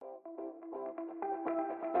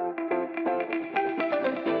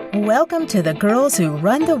Welcome to the Girls Who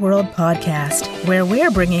Run the World podcast, where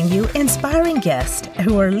we're bringing you inspiring guests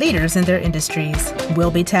who are leaders in their industries.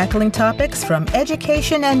 We'll be tackling topics from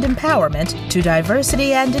education and empowerment to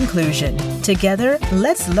diversity and inclusion. Together,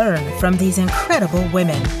 let's learn from these incredible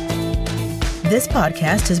women. This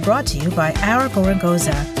podcast is brought to you by Our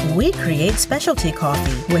Gorongosa. We create specialty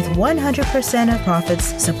coffee with 100% of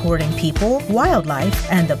profits supporting people, wildlife,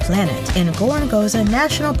 and the planet in Gorongosa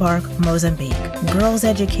National Park, Mozambique. Girls'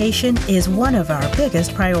 education is one of our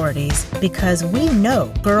biggest priorities because we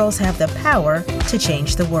know girls have the power to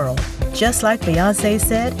change the world. Just like Beyonce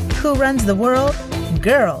said, who runs the world?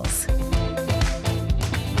 Girls.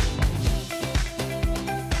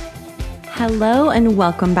 Hello and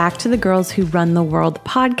welcome back to the Girls Who Run the World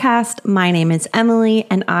podcast. My name is Emily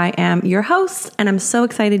and I am your host, and I'm so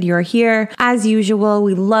excited you're here. As usual,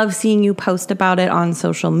 we love seeing you post about it on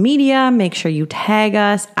social media. Make sure you tag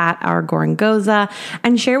us at Our Gorongosa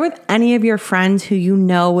and share with any of your friends who you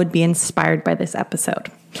know would be inspired by this episode.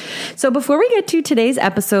 So before we get to today's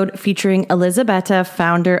episode featuring Elizabetta,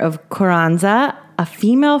 founder of Coranza, a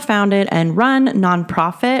female-founded and run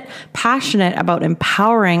nonprofit passionate about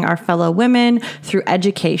empowering our fellow women through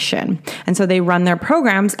education. And so they run their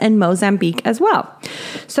programs in Mozambique as well.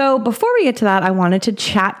 So before we get to that, I wanted to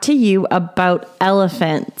chat to you about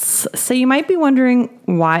elephants. So you might be wondering,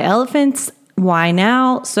 why elephants? Why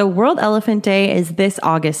now? So World Elephant Day is this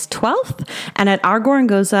August 12th, and at Our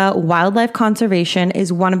Gorongosa, wildlife conservation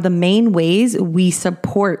is one of the main ways we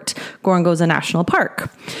support Gorongosa National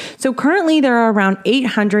Park. So currently there are around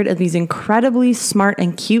 800 of these incredibly smart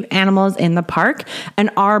and cute animals in the park,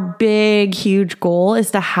 and our big, huge goal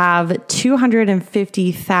is to have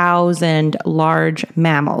 250,000 large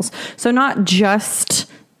mammals. So not just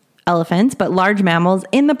elephants, but large mammals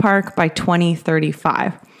in the park by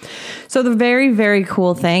 2035. So the very, very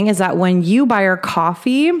cool thing is that when you buy our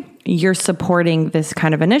coffee, you're supporting this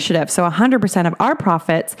kind of initiative. So 100% of our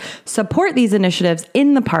profits support these initiatives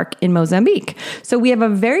in the park in Mozambique. So we have a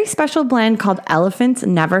very special blend called Elephants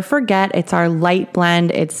Never Forget. It's our light blend.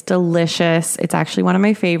 It's delicious. It's actually one of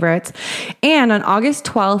my favorites. And on August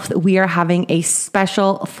 12th, we are having a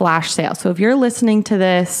special flash sale. So if you're listening to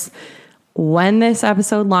this when this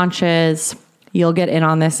episode launches, you'll get in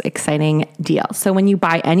on this exciting deal. So when you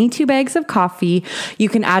buy any 2 bags of coffee, you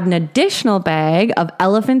can add an additional bag of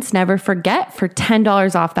Elephants Never Forget for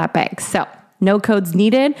 $10 off that bag. So no codes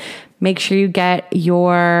needed. Make sure you get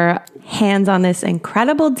your hands on this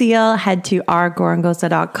incredible deal. Head to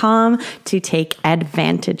ourgorongosa.com to take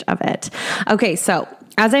advantage of it. Okay, so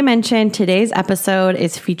as I mentioned, today's episode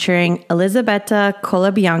is featuring Elizabetta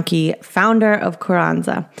Colabianchi, founder of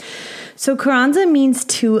Coranza. So Coranza means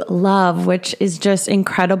to love, which is just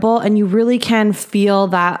incredible. And you really can feel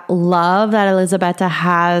that love that Elizabetta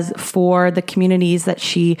has for the communities that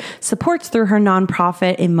she supports through her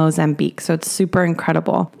nonprofit in Mozambique. So it's super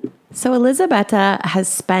incredible. So Elizabetta has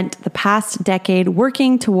spent the past decade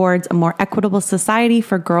working towards a more equitable society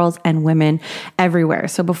for girls and women everywhere.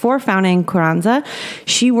 So before founding Coranza,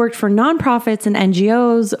 she worked for nonprofits and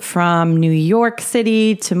NGOs from New York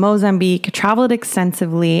City to Mozambique, traveled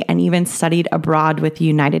extensively, and even studied abroad with the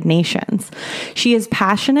United Nations. She is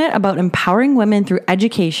passionate about empowering women through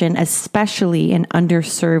education, especially in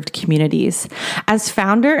underserved communities. As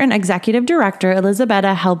founder and executive director,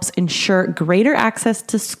 Elizabetta helps ensure greater access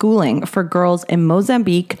to schooling for girls in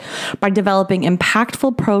Mozambique by developing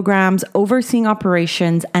impactful programs, overseeing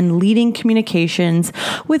operations, and leading communications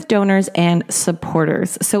with donors and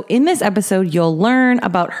supporters. So in this episode, you'll learn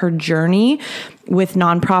about her journey with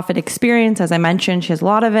nonprofit experience. As I mentioned, she has a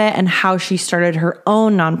lot of it, and how she started her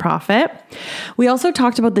own nonprofit. We also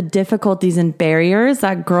talked about the difficulties and barriers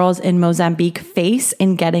that girls in Mozambique face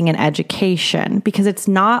in getting an education, because it's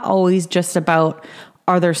not always just about,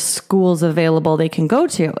 are there schools available they can go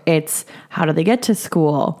to? It's, how do they get to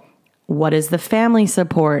school? What is the family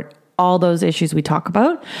support? All those issues we talk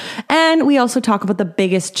about. And we also talk about the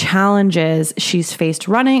biggest challenges she's faced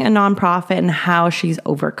running a nonprofit and how she's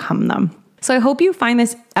overcome them. So I hope you find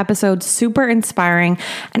this episode super inspiring.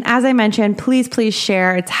 And as I mentioned, please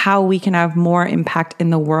share. It's how we can have more impact in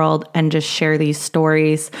the world and just share these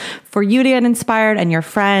stories for you to get inspired and your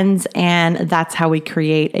friends. And that's how we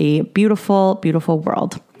create a beautiful, beautiful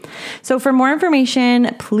world. So for more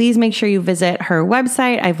information, please make sure you visit her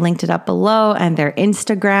website. I've linked it up below, and their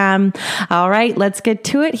Instagram. All right, let's get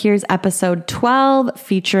to it. Here's episode 12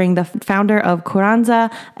 featuring the founder of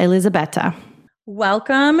Coranza, Elizabetta.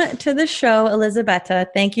 Welcome to the show, Elizabetta.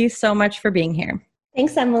 Thank you so much for being here.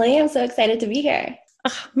 Thanks, Emily. I'm so excited to be here.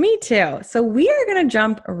 Me too. So we are going to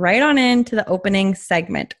jump right on into the opening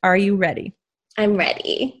segment. Are you ready? I'm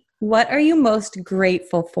ready. What are you most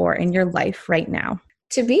grateful for in your life right now?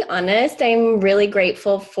 To be honest, I'm really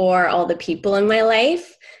grateful for all the people in my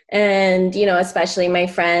life and, especially my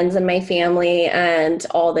friends and my family and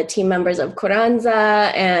all the team members of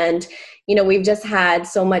Coranza. And, we've just had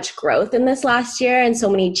so much growth in this last year and so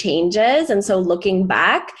many changes. And so looking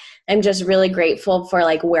back, I'm just really grateful for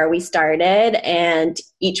like where we started and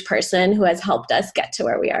each person who has helped us get to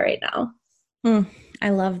where we are right now. I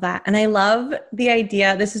love that. And I love the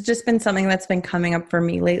idea. This has just been something that's been coming up for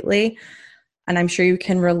me lately. And I'm sure you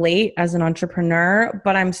can relate as an entrepreneur,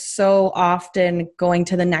 but I'm so often going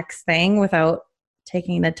to the next thing without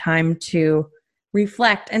taking the time to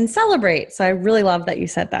reflect and celebrate. So I really love that you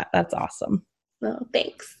said that. That's awesome. Well,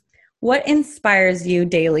 thanks. What inspires you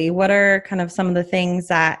daily? What are kind of some of the things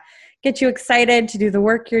that get you excited to do the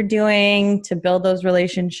work you're doing, to build those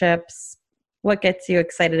relationships? What gets you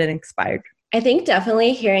excited and inspired? I think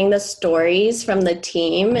definitely hearing the stories from the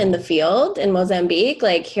team in the field in Mozambique,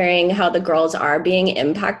 like hearing how the girls are being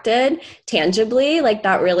impacted tangibly, like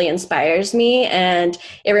that really inspires me. And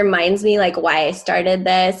it reminds me like why I started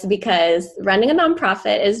this, because running a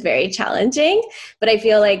nonprofit is very challenging. But I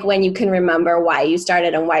feel like when you can remember why you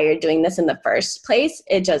started and why you're doing this in the first place,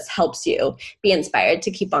 it just helps you be inspired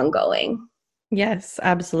to keep on going. Yes,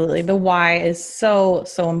 absolutely. The why is so,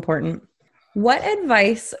 so important. What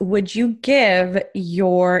advice would you give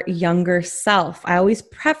your younger self? I always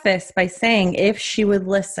preface by saying if she would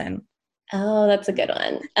listen. Oh, that's a good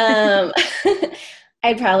one.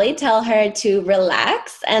 I'd probably tell her to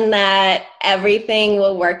relax and that everything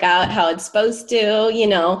will work out how it's supposed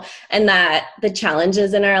to, and that the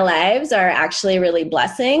challenges in our lives are actually really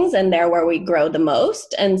blessings and they're where we grow the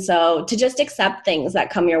most. And so to just accept things that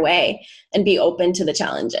come your way and be open to the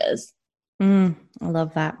challenges. I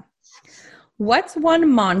love that. What's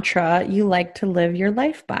one mantra you like to live your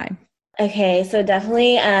life by? Okay, so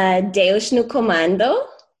definitely Deus no comando.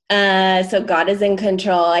 So God is in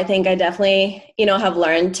control. I think I definitely, have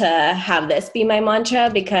learned to have this be my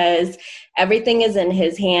mantra because everything is in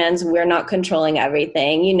his hands. We're not controlling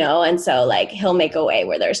everything, and so like he'll make a way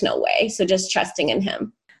where there's no way. So just trusting in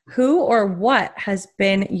him. Who or what has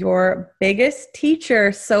been your biggest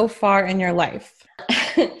teacher so far in your life?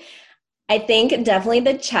 I think definitely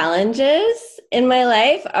the challenges in my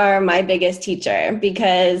life are my biggest teacher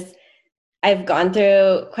because I've gone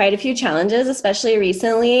through quite a few challenges, especially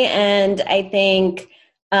recently. And I think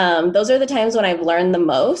those are the times when I've learned the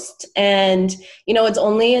most. And, it's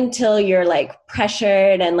only until you're like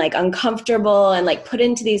pressured and like uncomfortable and like put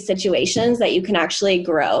into these situations that you can actually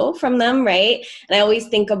grow from them, right? And I always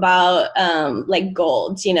think about like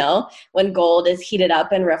gold, when gold is heated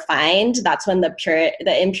up and refined, that's when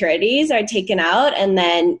the impurities are taken out and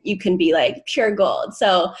then you can be like pure gold.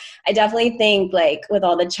 So I definitely think like with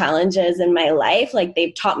all the challenges in my life, like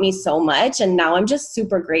they've taught me so much and now I'm just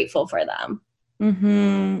super grateful for them.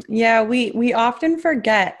 Mm-hmm. Yeah, we often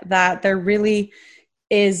forget that there really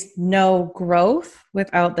is no growth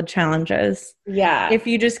without the challenges. Yeah. If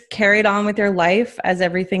you just carried on with your life as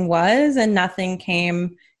everything was and nothing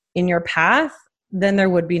came in your path, then there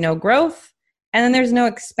would be no growth. And then there's no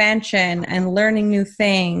expansion and learning new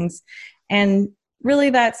things. And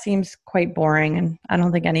really that seems quite boring. And I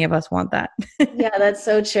don't think any of us want that. Yeah, that's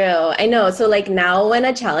so true. I know. So like now when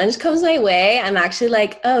a challenge comes my way, I'm actually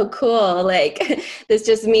like, oh, cool. Like this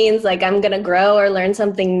just means like I'm going to grow or learn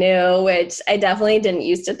something new, which I definitely didn't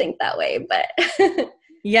used to think that way. But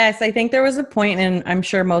yes, I think there was a point, and I'm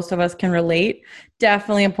sure most of us can relate,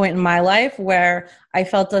 definitely a point in my life where I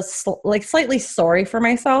felt slightly sorry for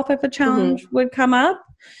myself if a challenge would come up.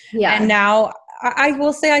 Yeah. And now I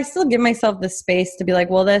will say I still give myself the space to be like,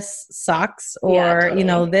 well, this sucks, or,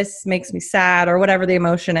 totally. This makes me sad, or whatever the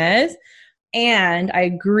emotion is. And I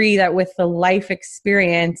agree that with the life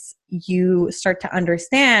experience, you start to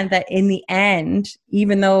understand that in the end,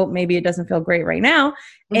 even though maybe it doesn't feel great right now,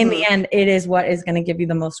 in the end, it is what is going to give you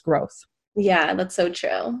the most growth. Yeah, that's so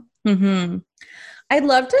true. Mm-hmm. I'd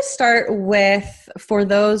love to start with, for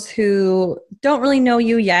those who don't really know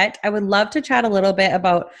you yet, I would love to chat a little bit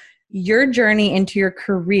about your journey into your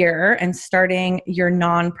career and starting your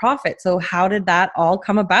nonprofit. So how did that all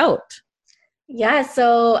come about? Yeah,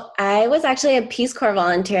 so I was actually a Peace Corps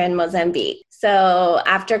volunteer in Mozambique. So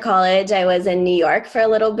after college, I was in New York for a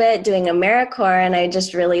little bit doing AmeriCorps, and I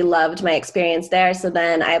just really loved my experience there. So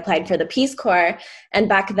then I applied for the Peace Corps. And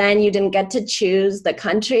back then, you didn't get to choose the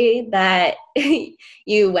country that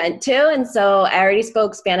you went to. And so I already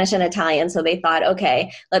spoke Spanish and Italian. So they thought,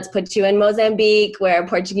 okay, let's put you in Mozambique, where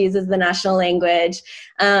Portuguese is the national language.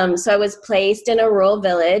 So I was placed in a rural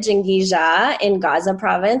village in Guijá in Gaza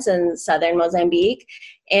province in southern Mozambique.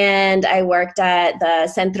 and I worked at the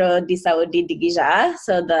Centro de Saúde de Guija,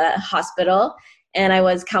 so the hospital, and I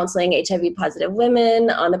was counseling HIV positive women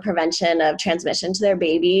on the prevention of transmission to their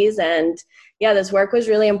babies. And yeah, this work was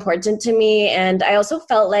really important to me. And I also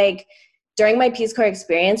felt like during my Peace Corps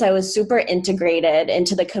experience, I was super integrated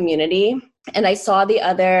into the community. And I saw the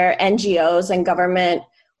other NGOs and government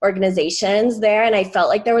organizations there, and I felt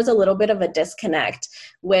like there was a little bit of a disconnect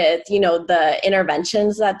with, the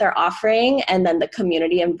interventions that they're offering and then the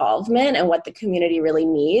community involvement and what the community really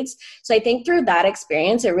needs. So I think through that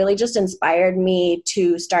experience, it really just inspired me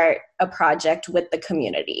to start a project with the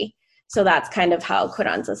community. So that's kind of how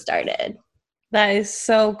Curanza started. That is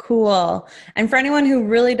so cool. And for anyone who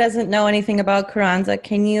really doesn't know anything about Curanza,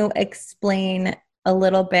 can you explain a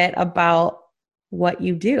little bit about what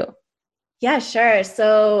you do? Yeah, sure.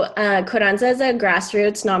 So Curanza is a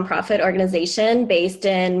grassroots nonprofit organization based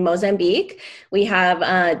in Mozambique. We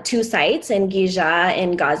have 2 sites in Guija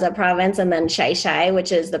in Gaza province, and then Xai-Xai,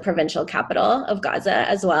 which is the provincial capital of Gaza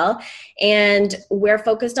as well. And we're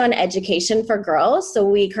focused on education for girls. So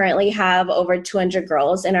we currently have over 200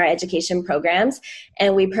 girls in our education programs,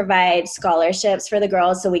 and we provide scholarships for the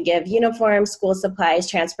girls. So we give uniforms, school supplies,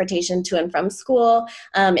 transportation to and from school,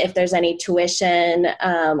 if there's any tuition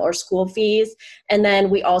or school fees. And then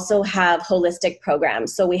we also have holistic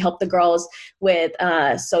programs. So we help the girls with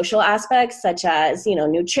social aspects such as,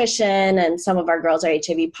 nutrition, and some of our girls are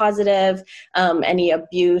HIV positive, any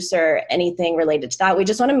abuse or anything related to that. We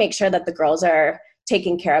just want to make sure that the girls are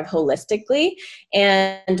taken care of holistically.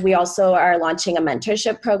 And we also are launching a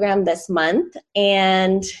mentorship program this month.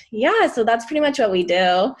 And yeah, so that's pretty much what we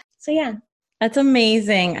do. So yeah. That's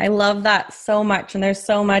amazing. I love that so much. And there's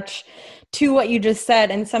so much to what you just said,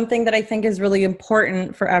 and something that I think is really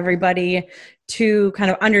important for everybody to kind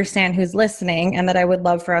of understand who's listening, and that I would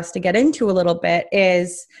love for us to get into a little bit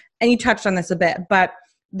is, and you touched on this a bit, but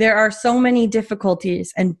there are so many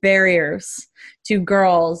difficulties and barriers to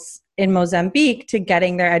girls in Mozambique to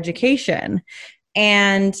getting their education.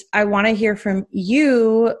 And I want to hear from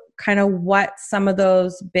you kind of what some of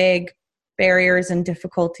those big barriers and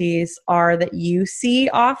difficulties are that you see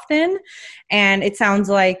often. And it sounds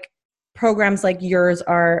like programs like yours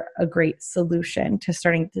are a great solution to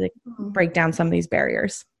starting to break down some of these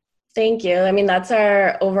barriers. Thank you. I mean, that's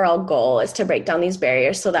our overall goal, is to break down these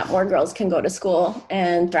barriers so that more girls can go to school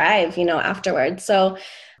and thrive, afterwards. So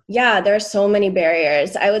yeah, there are so many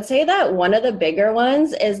barriers. I would say that one of the bigger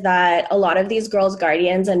ones is that a lot of these girls'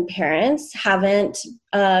 guardians and parents haven't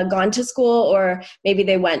gone to school, or maybe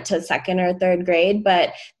they went to 2nd or 3rd grade,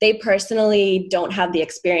 but they personally don't have the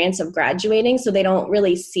experience of graduating. So they don't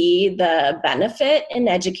really see the benefit in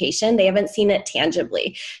education. They haven't seen it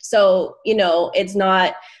tangibly. So, it's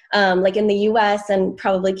not like in the US and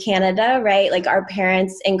probably Canada, right? Like our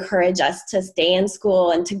parents encourage us to stay in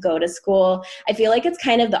school and to go to school. I feel like it's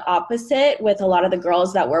kind of the opposite with a lot of the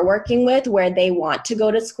girls that we're working with, where they want to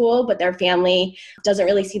go to school, but their family doesn't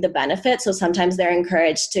really see the benefit. So sometimes they're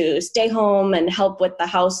encouraged to stay home and help with the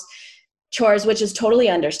house chores, which is totally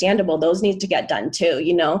understandable. Those need to get done too,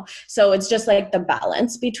 So it's just like the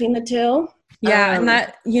balance between the two. Yeah. And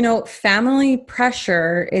that, family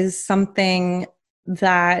pressure is something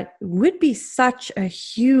that would be such a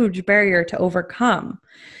huge barrier to overcome,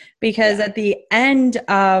 because at the end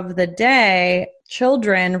of the day,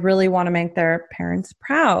 children really want to make their parents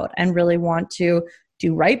proud and really want to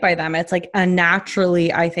do right by them. It's like a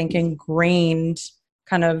naturally, I think, ingrained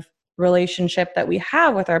kind of relationship that we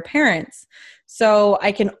have with our parents. So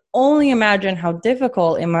I can only imagine how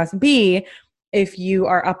difficult it must be if you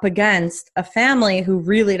are up against a family who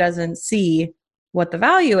really doesn't see what the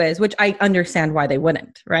value is, which I understand why they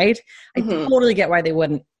wouldn't, right? I totally get why they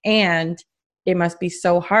wouldn't. And it must be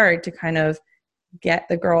so hard to kind of get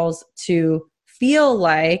the girls to feel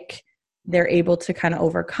like they're able to kind of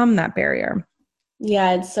overcome that barrier.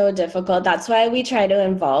 Yeah, it's so difficult. That's why we try to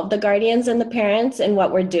involve the guardians and the parents in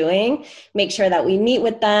what we're doing, make sure that we meet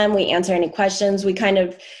with them, we answer any questions, we kind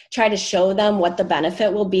of try to show them what the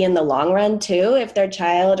benefit will be in the long run too, if their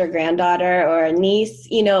child or granddaughter or niece,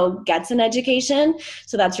 gets an education.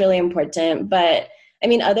 So that's really important. But I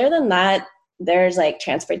mean, other than that, there's like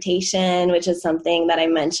transportation, which is something that I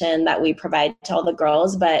mentioned that we provide to all the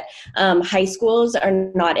girls, but high schools are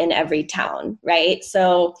not in every town, right?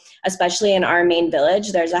 So especially in our main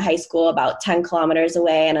village, there's a high school about 10 kilometers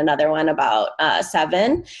away and another one about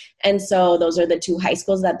 7. And so those are the 2 high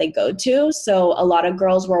schools that they go to. So a lot of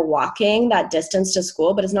girls were walking that distance to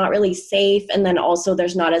school, but it's not really safe. And then also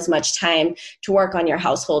there's not as much time to work on your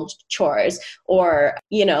household chores or,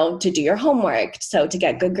 to do your homework. So to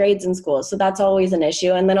get good grades in school. So that's always an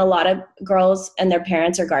issue. And then a lot of girls and their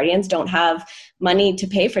parents or guardians don't have money to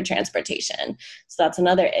pay for transportation. So that's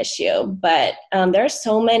another issue. But there are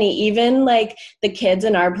so many, even like the kids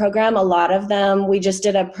in our program, a lot of them, we just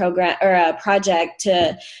did a program or a project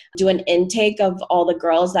to do an intake of all the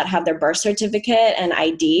girls that have their birth certificate and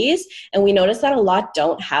IDs. And we noticed that a lot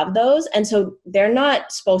don't have those. And so they're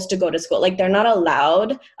not supposed to go to school. Like they're not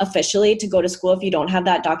allowed officially to go to school if you don't have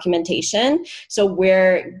that documentation. So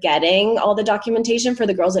we're getting all the documentation for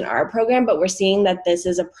the girls in our program, but we're seeing that this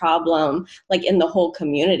is a problem like in the whole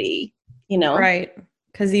community, you know? Right.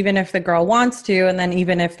 Because even if the girl wants to, and then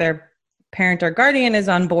even if their parent or guardian is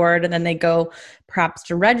on board and then they go perhaps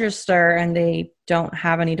to register and they don't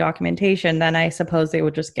have any documentation, then I suppose they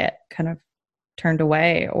would just get kind of turned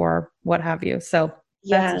away or what have you. So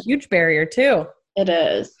that's a huge barrier too. It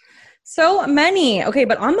is. So many. Okay,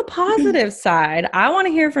 but on the positive side, I want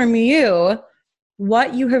to hear from you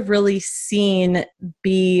what you have really seen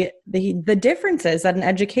be the differences that an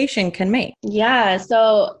education can make. Yeah,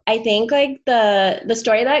 so I think like the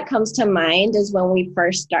story that comes to mind is when we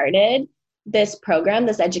first started this program,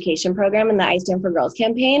 this education program in the I Stand for Girls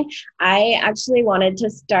campaign. I actually wanted to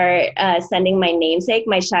start sending my namesake,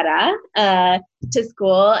 my Shara, to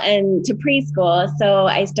school and to preschool. So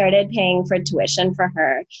I started paying for tuition for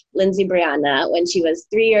her, Lindsay Brianna, when she was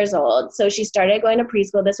 3 years old. So she started going to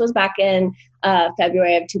preschool. This was back in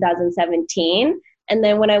February of 2017. And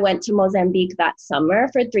then when I went to Mozambique that summer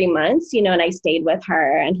for 3 months, you know, and I stayed with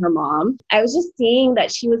her and her mom, I was just seeing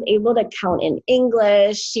that she was able to count in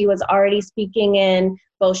English. She was already speaking in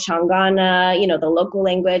both Shangana, you know, the local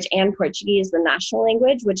language, and Portuguese, the national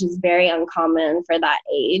language, which is very uncommon for that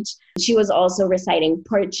age. She was also reciting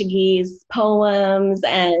Portuguese poems,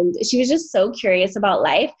 and she was just so curious about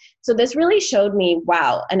life. So this really showed me,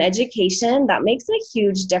 wow, an education, that makes a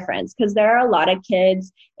huge difference, because there are a lot of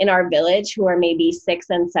kids in our village who are maybe 6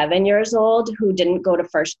 and 7 years old who didn't go to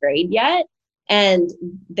first grade yet. And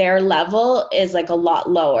their level is like a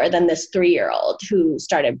lot lower than this 3-year-old who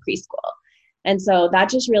started preschool. And so that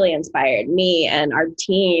just really inspired me and our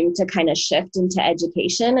team to kind of shift into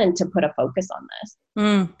education and to put a focus on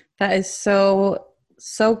this. That is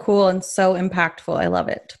so cool and so impactful. I love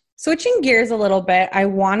it. Switching gears a little bit, I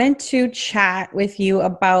wanted to chat with you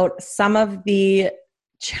about some of the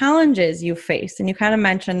challenges you faced. And you kind of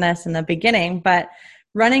mentioned this in the beginning, but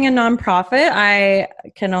running a nonprofit, I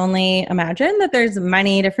can only imagine that there's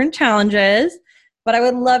many different challenges. But I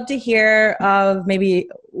would love to hear of maybe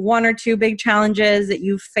 1 or 2 big challenges that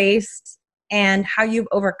you've faced and how you've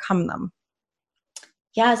overcome them.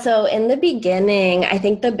 Yeah, so in the beginning, I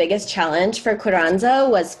think the biggest challenge for Curanza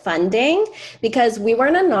was funding, because we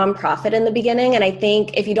weren't a nonprofit in the beginning. And I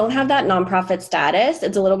think if you don't have that nonprofit status,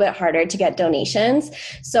 it's a little bit harder to get donations.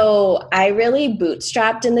 So I really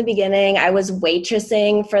bootstrapped in the beginning. I was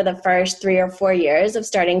waitressing for the first 3 or 4 years of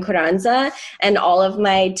starting Curanza, and all of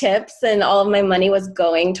my tips and all of my money was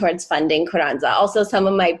going towards funding Curanza. Also, some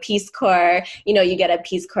of my Peace Corps, you know, you get a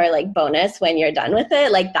Peace Corps like bonus when you're done with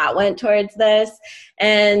it, like that went towards this.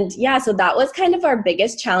 And yeah, so that was kind of our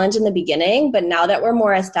biggest challenge in the beginning. But now that we're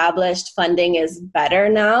more established, funding is better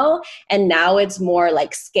now. And now it's more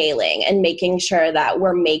like scaling and making sure that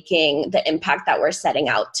we're making the impact that we're setting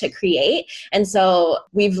out to create. And so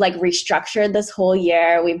we've like restructured this whole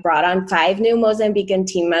year. We've brought on 5 new Mozambican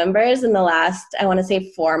team members in the last, I want to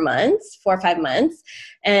say 4 or 5 months.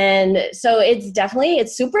 And so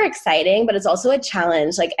it's super exciting, but it's also a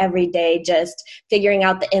challenge, like every day, just figuring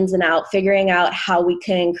out the ins and outs, figuring out how we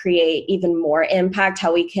can create even more impact,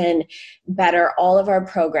 how we can better all of our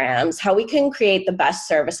programs, how we can create the best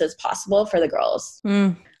services possible for the girls.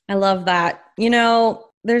 I love that. You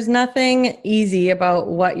know, there's nothing easy about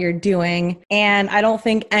what you're doing, and I don't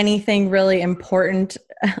think anything really important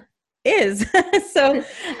is. So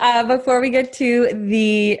before we get to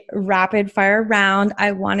the rapid fire round,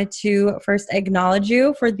 I wanted to first acknowledge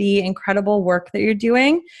you for the incredible work that you're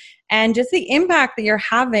doing and just the impact that you're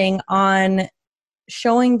having on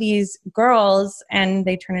showing these girls, and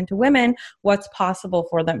they turn into women, what's possible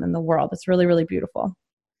for them in the world. It's really, really beautiful.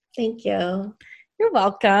 Thank you. You're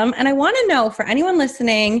welcome. And I want to know, for anyone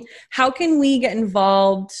listening, how can we get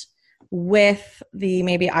involved with the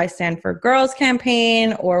maybe I Stand for Girls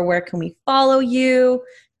campaign, or where can we follow you?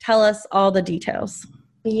 Tell us all the details.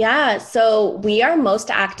 Yeah, so we are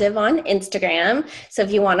most active on Instagram. So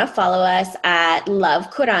if you want to follow us at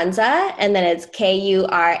Love Curanza, and then it's Kurandza,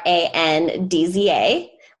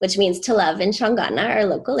 which means to love in Shangana, our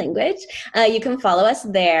local language. You can follow us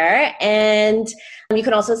there. And you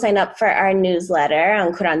can also sign up for our newsletter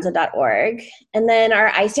on Curanza.org. And then our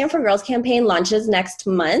I Stand for Girls campaign launches next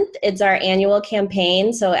month. It's our annual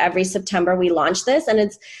campaign. So every September we launch this. And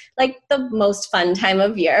it's like the most fun time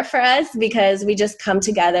of year for us because we just come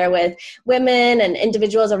together with women and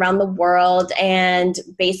individuals around the world and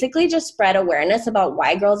basically just spread awareness about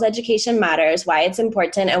why girls' education matters, why it's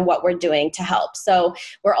important, and what we're doing to help. So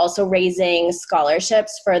we're also raising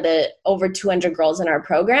scholarships for the over 200 girls in our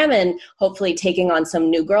program and hopefully taking on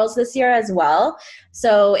some new girls this year as well.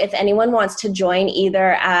 So if anyone wants to join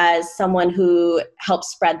either as someone who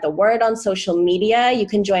helps spread the word on social media, you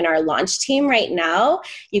can join our launch team right now.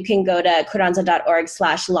 You can go to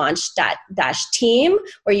kuranza.org/launch-team,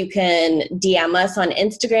 or you can DM us on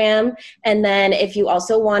Instagram. And then if you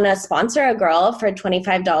also want to sponsor a girl for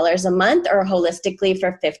 $25 a month or holistically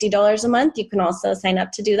for $50 a month, you can also sign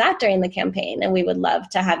up to do that during the campaign. And we would love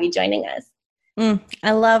to have you joining us.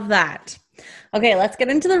 I love that. Okay, let's get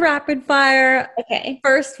into the rapid fire. Okay.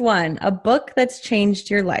 First one, a book that's changed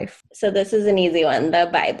your life. So this is an easy one, the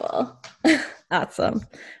Bible. Awesome.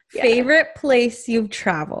 Yeah. Favorite place you've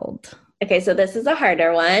traveled? Okay, so this is a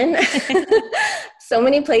harder one. So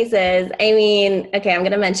many places. I mean, okay, I'm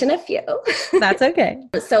going to mention a few. That's okay.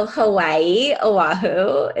 So Hawaii,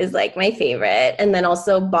 Oahu is like my favorite. And then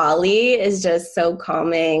also Bali is just so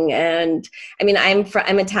calming. And I mean,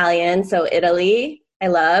 I'm Italian, so Italy I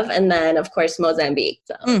love. And then, of course, Mozambique.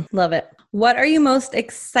 So. Love it. What are you most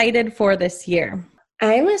excited for this year?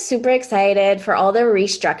 I'm super excited for all the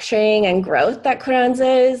restructuring and growth that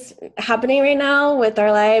Kuranza is happening right now with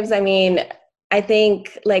our lives. I mean, I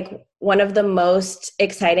think like one of the most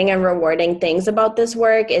exciting and rewarding things about this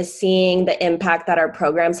work is seeing the impact that our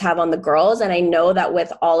programs have on the girls. And I know that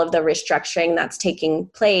with all of the restructuring that's taking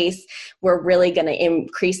place, we're really going to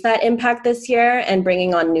increase that impact this year and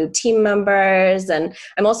bringing on new team members. And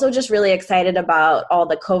I'm also just really excited about all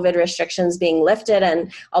the COVID restrictions being lifted,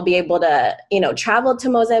 and I'll be able to, travel to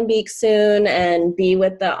Mozambique soon and be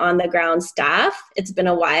with the on the ground staff. It's been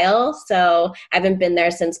a while, so I haven't been there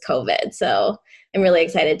since COVID. So I'm really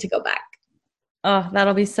excited to go back. Oh,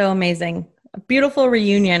 that'll be so amazing. A beautiful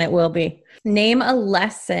reunion it will be. Name a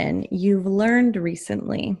lesson you've learned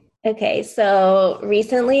recently. Okay, so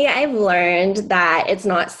recently I've learned that it's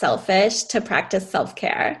not selfish to practice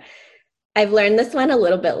self-care. I've learned this one a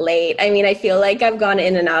little bit late. I mean, I feel like I've gone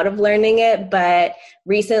in and out of learning it, but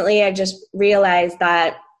recently I just realized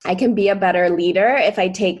that I can be a better leader if I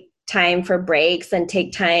take time for breaks and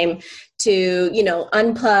take time to,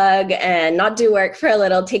 unplug and not do work for a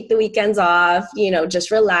little, take the weekends off, just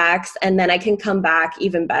relax, and then I can come back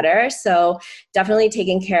even better. So definitely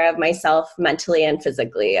taking care of myself mentally and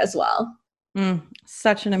physically as well.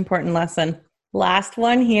 Such an important lesson. Last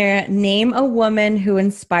one here. Name a woman who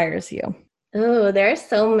inspires you. Oh, there are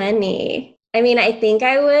so many. I mean, I think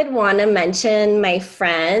I would want to mention my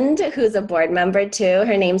friend who's a board member too.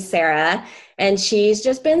 Her name's Sarah. And she's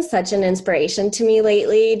just been such an inspiration to me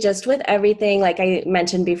lately, just with everything, like I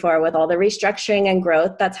mentioned before, with all the restructuring and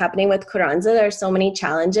growth that's happening with Kuranza. There are so many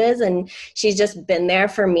challenges, and she's just been there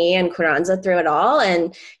for me and Kuranza through it all.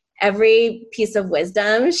 And every piece of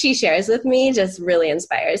wisdom she shares with me just really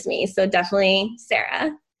inspires me. So definitely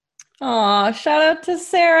Sarah. Aw, shout out to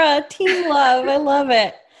Sarah. Team love. I love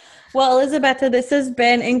it. Well, Elisabetta, this has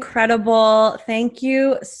been incredible. Thank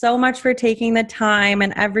you so much for taking the time.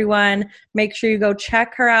 And everyone, make sure you go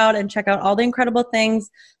check her out and check out all the incredible things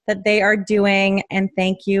that they are doing. And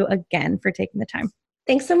thank you again for taking the time.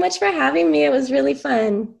 Thanks so much for having me. It was really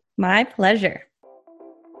fun. My pleasure.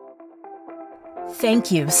 Thank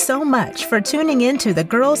you so much for tuning in to the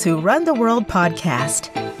Girls Who Run the World podcast.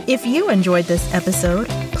 If you enjoyed this episode,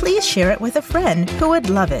 please share it with a friend who would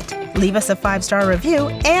love it. Leave us a 5-star review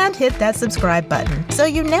and hit that subscribe button so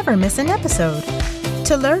you never miss an episode.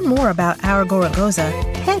 To learn more about Our Gorongosa,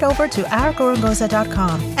 head over to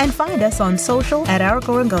ourgorongosa.com and find us on social at Our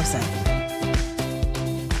Gorongosa.